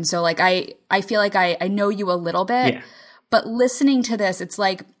before, and so like I feel like I know you a little bit. Yeah. But listening to this, it's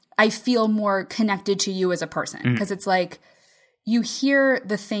like I feel more connected to you as a person, because it's like you hear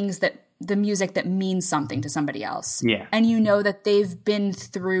the music that means something to somebody else. Yeah. And you know that they've been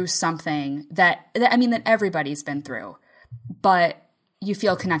through something that everybody's been through, but you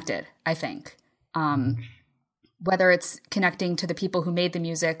feel connected, I think. Whether it's connecting to the people who made the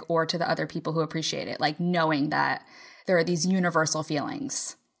music or to the other people who appreciate it, like knowing that there are these universal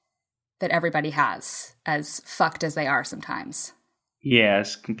feelings that everybody has, as fucked as they are sometimes.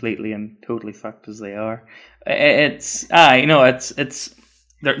 Yes, completely and totally fucked as they are. There's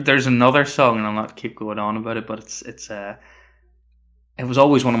another song, and I'll not keep going on about it, but it was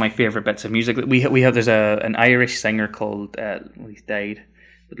always one of my favorite bits of music. There's an Irish singer called he's died,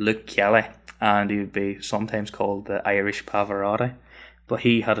 but Luke Kelly, and he would be sometimes called the Irish Pavarotti. But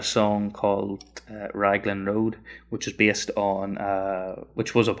he had a song called Raglan Road, which is based on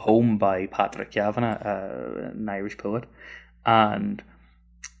which was a poem by Patrick Kavanagh, an Irish poet. And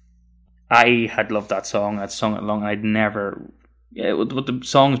I had loved that song. I'd sung it along. I'd never. What the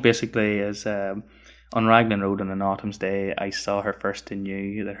song is basically is On Raglan Road on an autumn's day, I saw her first and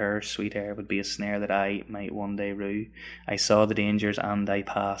knew that her sweet air would be a snare that I might one day rue. I saw the dangers and I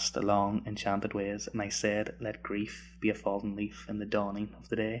passed along enchanted ways, and I said, let grief be a fallen leaf in the dawning of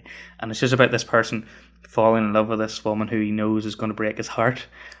the day. And it's just about this person falling in love with this woman who he knows is going to break his heart,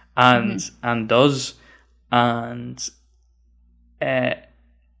 and does. And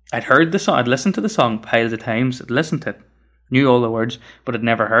I'd heard the song, I'd listened to the song piles of times, I'd listened to it, knew all the words, but I'd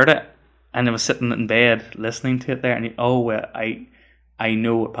never heard it. And I was sitting in bed listening to it there, and I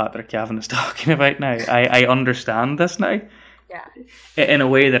know what Patrick Cavan is talking about now. I understand this now. Yeah. In a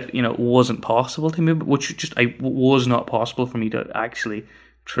way that, you know, wasn't possible to me, which just was not possible for me to actually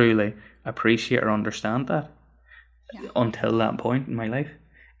truly appreciate or understand that until that point in my life.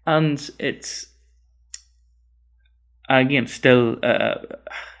 And it's, again, still, I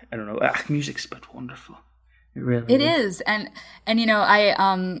don't know, music's but wonderful. It really is. And you know,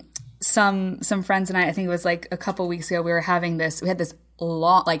 I some friends and I think it was like a couple weeks ago, we had this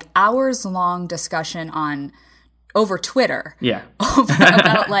long, like hours long discussion over Twitter. Yeah.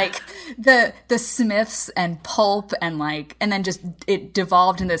 About like the Smiths and Pulp and then just it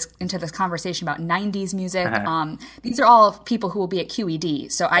devolved into this conversation about 90s music. These are all people who will be at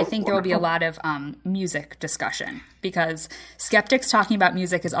QED. So I think there will be a lot of music discussion, because skeptics talking about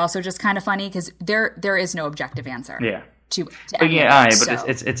music is also just kind of funny, because there is no objective answer. Yeah. To but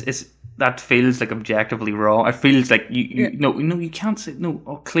it's that feels like objectively wrong. It feels like you can't say no.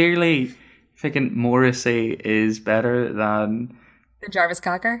 Oh, clearly, freaking Morrissey is better than the Jarvis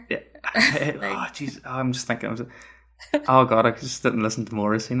Cocker. Yeah. Oh jeez, I'm just thinking. Oh god, I just didn't listen to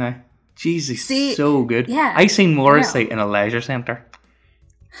Morrissey now. Jesus, so good. Yeah, I seen Morrissey in a leisure centre.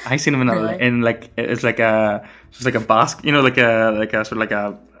 I seen him in like a basket, you know, like a sort of like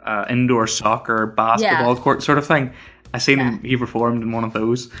a indoor soccer basketball court sort of thing. I seen him. He performed in one of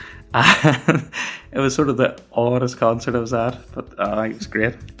those. It was sort of the oddest concert I was at, but it was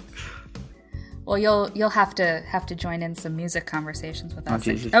great. Well, you'll have to join in some music conversations with us.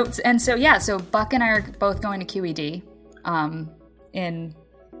 Jesus. So Buck and I are both going to QED.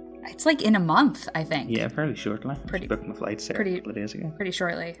 It's like in a month, I think. Yeah, fairly shortly. Pretty booked my flights there a couple of days ago. Pretty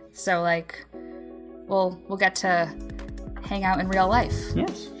shortly. So like, we'll get to hang out in real life.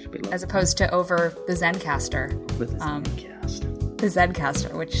 Yes, should be lovely. As opposed to over the Zencaster. With the Zencast. The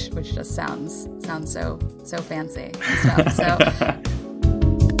Zencaster, which just sounds so fancy and stuff. So.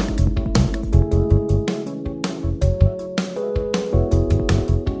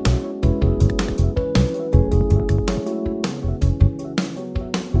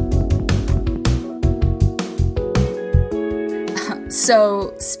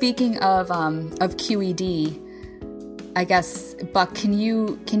 So speaking of QED, I guess, Buck, can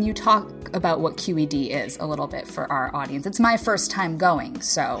you talk about what QED is a little bit for our audience? It's my first time going,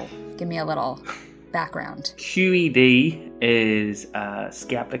 so give me a little background. QED is a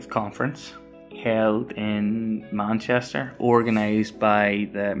skeptics conference held in Manchester, organised by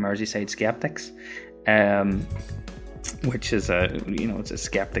the Merseyside Skeptics, which is it's a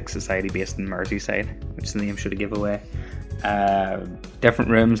skeptic society based in Merseyside, which the name should have given away. Different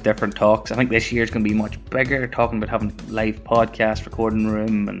rooms, different talks. I think this year is going to be much bigger, talking about having live podcast recording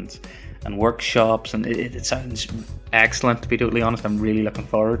room and workshops, and it sounds excellent, to be totally honest. I'm really looking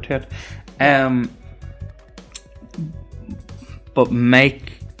forward to it. But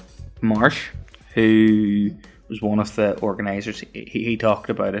Mike Marsh, who was one of the organisers, he talked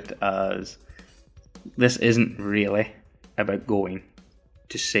about it as this isn't really about going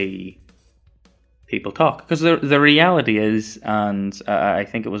to see people talk, because the reality is, and I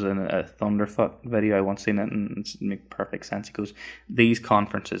think it was in a Thunderfoot video I once seen it, and it makes perfect sense. He goes, these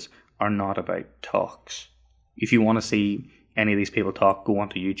conferences are not about talks. If you want to see any of these people talk, go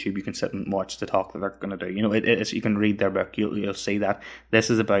onto YouTube. You can sit and watch the talk that they're going to do. You know, it's, you can read their book. You'll see that this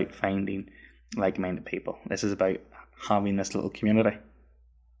is about finding like-minded people. This is about having this little community.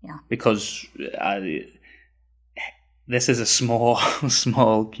 Yeah. Because this is a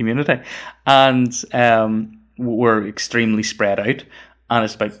small community, and we're extremely spread out, and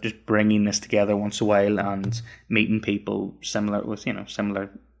it's about just bringing this together once in a while and meeting people similar. Well,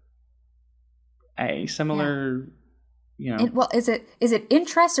 is it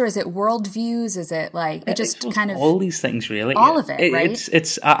interest, or is it worldviews? Is it like it just kind of all these things, really? All of it, right?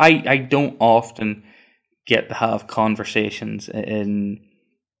 It's I don't often get to have conversations in.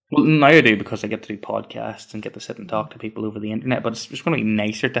 Well, now I do, because I get to do podcasts and get to sit and talk to people over the internet. But it's just going to be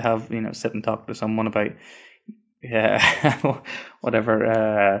nicer to have, sit and talk to someone about,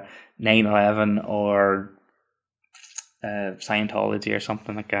 whatever, 9/11 or Scientology or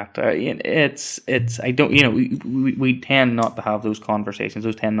something like that. I don't, we tend not to have those conversations.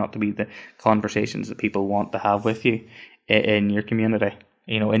 Those tend not to be the conversations that people want to have with you in your community.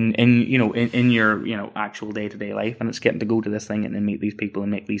 In your actual day-to-day life, and it's getting to go to this thing and then meet these people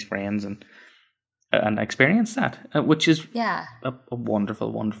and make these friends and experience that, which is a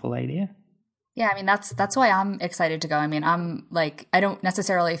wonderful, wonderful idea. Yeah, I mean that's why I'm excited to go. I mean, I'm like, I don't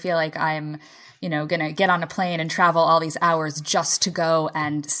necessarily feel like I'm gonna get on a plane and travel all these hours just to go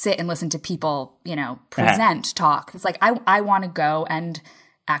and sit and listen to people present talk. It's like I want to go and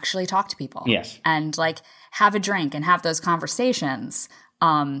actually talk to people. Yes, and like have a drink and have those conversations.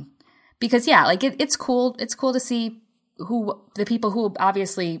 Because it's cool. It's cool to see the people who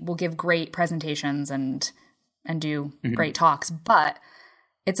obviously will give great presentations and do great talks, but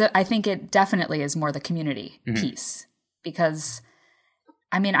I think it definitely is more the community piece, because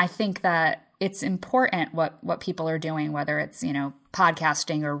I mean, I think that it's important what people are doing, whether it's,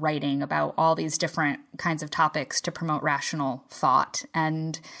 podcasting or writing about all these different kinds of topics to promote rational thought,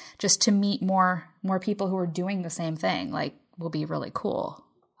 and just to meet more people who are doing the same thing, like, will be really cool.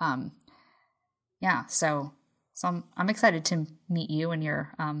 So I'm excited to meet you and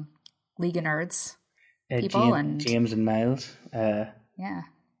your League of Nerds people, and James and Miles.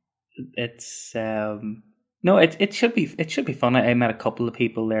 It's it should be fun. I met a couple of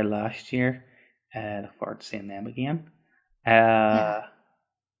people there last year. Look forward to seeing them again. And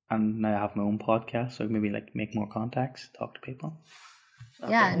now I have my own podcast, so maybe make more contacts, talk to people.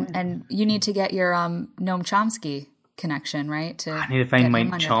 And you need to get your Noam Chomsky connection, right? I need to find my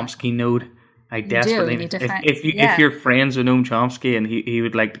Chomsky node. I desperately need to find. If you're friends with Noam Chomsky and he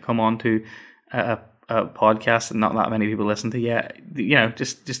would like to come on to a podcast that not that many people listen to yet,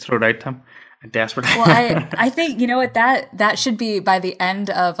 just throw it out to him. I'm desperate. Well, I think that should be by the end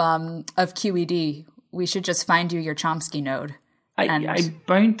of QED. We should just find you your Chomsky node. I'm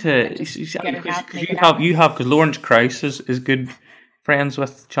bound to because Lawrence Krauss is good friends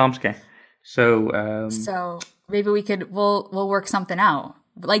with Chomsky. So maybe we'll work something out.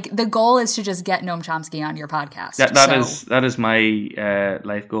 Like, the goal is to just get Noam Chomsky on your podcast. That is my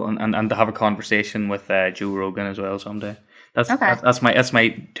life goal, and to have a conversation with Joe Rogan as well someday. That's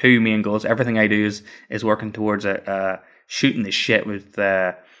my two main goals. Everything I do is working towards shooting the shit with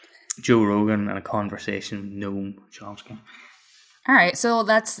Joe Rogan and a conversation with Noam Chomsky. All right, so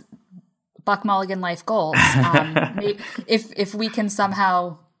that's Buck Mulligan life goals. If we can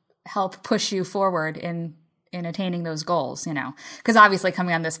somehow help push you forward in attaining those goals, because obviously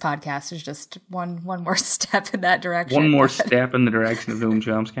coming on this podcast is just one more step in that direction. One more step in the direction of Noam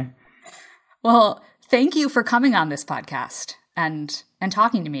Chomsky. Well, thank you for coming on this podcast and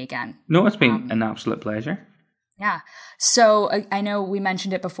talking to me again. No, it's been an absolute pleasure. Yeah. So I know we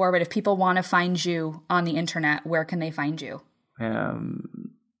mentioned it before, but if people want to find you on the internet, where can they find you? I'll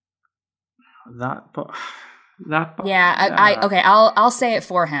say it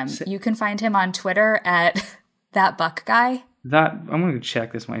for him. You can find him on Twitter at that Buck guy. I'm going to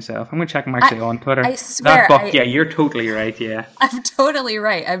check this myself. I'm going to check him actually on Twitter. I swear. That Buck, you're totally right. Yeah, I'm totally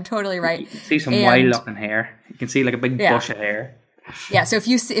right. You can see some wild looking hair. You can see like a big bush of hair. Yeah. So if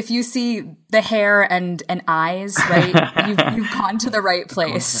you see the hair and eyes, right, you've gone to the right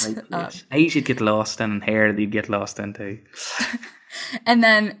place. Eyes you'd get lost in, and hair that you'd get lost in too.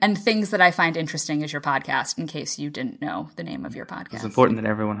 And things that I find interesting is your podcast, in case you didn't know the name of your podcast. It's important that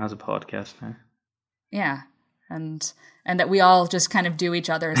everyone has a podcast now. Yeah. And that we all just kind of do each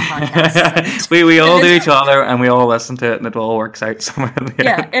other's podcasts. we all do each other, and we all listen to it, and it all works out somewhere.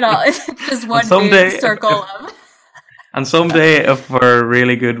 It's just one big circle of... And someday, if we're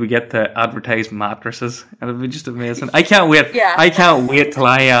really good, we get to advertise mattresses, and it'll be just amazing. I can't wait. Yeah. I can't wait till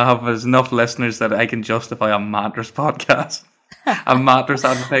I have enough listeners that I can justify a mattress podcast, a mattress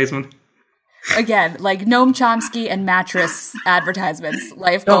advertisement. Again, like Noam Chomsky and mattress advertisements,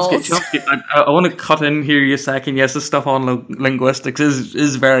 life goals. Chomsky, I want to cut in here a second. Yes, this stuff on linguistics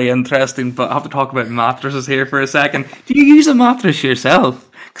is very interesting, but I have to talk about mattresses here for a second. Do you use a mattress yourself?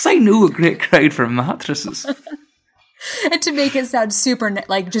 Because I know a great crowd for mattresses. And to make it sound super,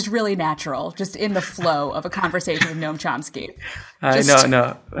 just really natural, just in the flow of a conversation with Noam Chomsky.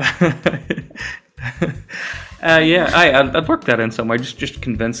 No. I'd work that in somewhere. Just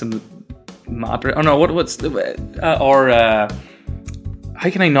convince him. Matter. Oh no! What's how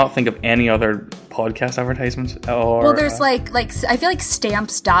can I not think of any other podcast advertisements? There's I feel like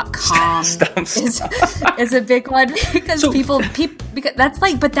stamps.com is a big one because people because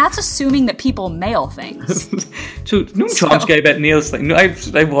but that's assuming that people mail things. So Noam Chomsky, I bet nails things.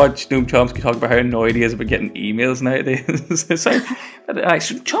 I've watched Noam Chomsky talk about how annoyed he is about getting emails nowadays. So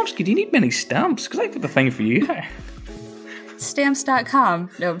Chomsky, do you need many stamps? Because I put the thing for you. Stamps.com,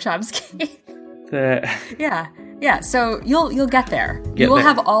 Noam Chomsky. Yeah. So you'll get there. You'll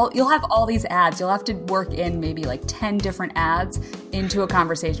have all these ads. You'll have to work in maybe like 10 different ads into a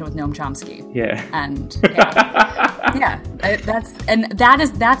conversation with Noam Chomsky. Yeah. And that's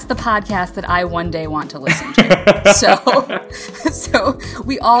the podcast that I one day want to listen to. So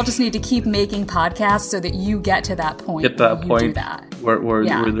we all just need to keep making podcasts so that you get to that point. Get that point do that.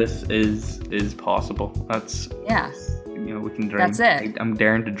 where this is possible. That's we can dream. That's it. I'm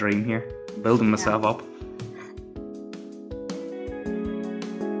daring to dream here, building myself up.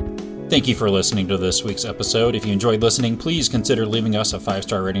 Thank you for listening to this week's episode. If you enjoyed listening, please consider leaving us a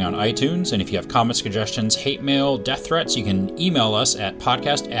 5-star rating on iTunes. And if you have comments, suggestions, hate mail, death threats, you can email us at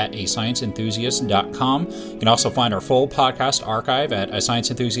podcast@ascienceenthusiast.com. You can also find our full podcast archive at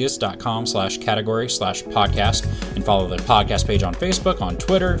ascienceenthusiast.com/category/podcast and follow the podcast page on Facebook, on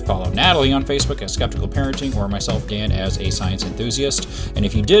Twitter. Follow Natalie on Facebook as Skeptical Parenting or myself, Dan, as A Science Enthusiast. And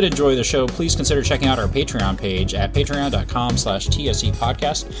if you did enjoy the show, please consider checking out our Patreon page at patreon.com/tSE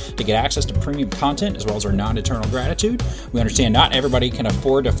podcast to get access to premium content as well as our non-eternal gratitude. We understand not everybody can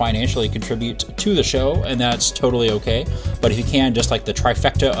afford to financially contribute to the show, and that's totally okay. But if you can, just like the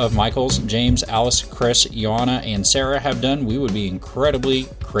trifecta of Michaels, James, Alice, Chris, Joanna, and Sarah have done, we would be incredibly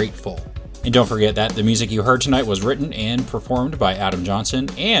grateful. And don't forget that the music you heard tonight was written and performed by Adam Johnson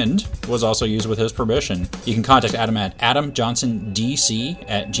and was also used with his permission. You can contact Adam at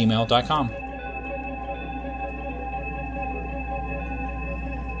adamjohnsondc@gmail.com.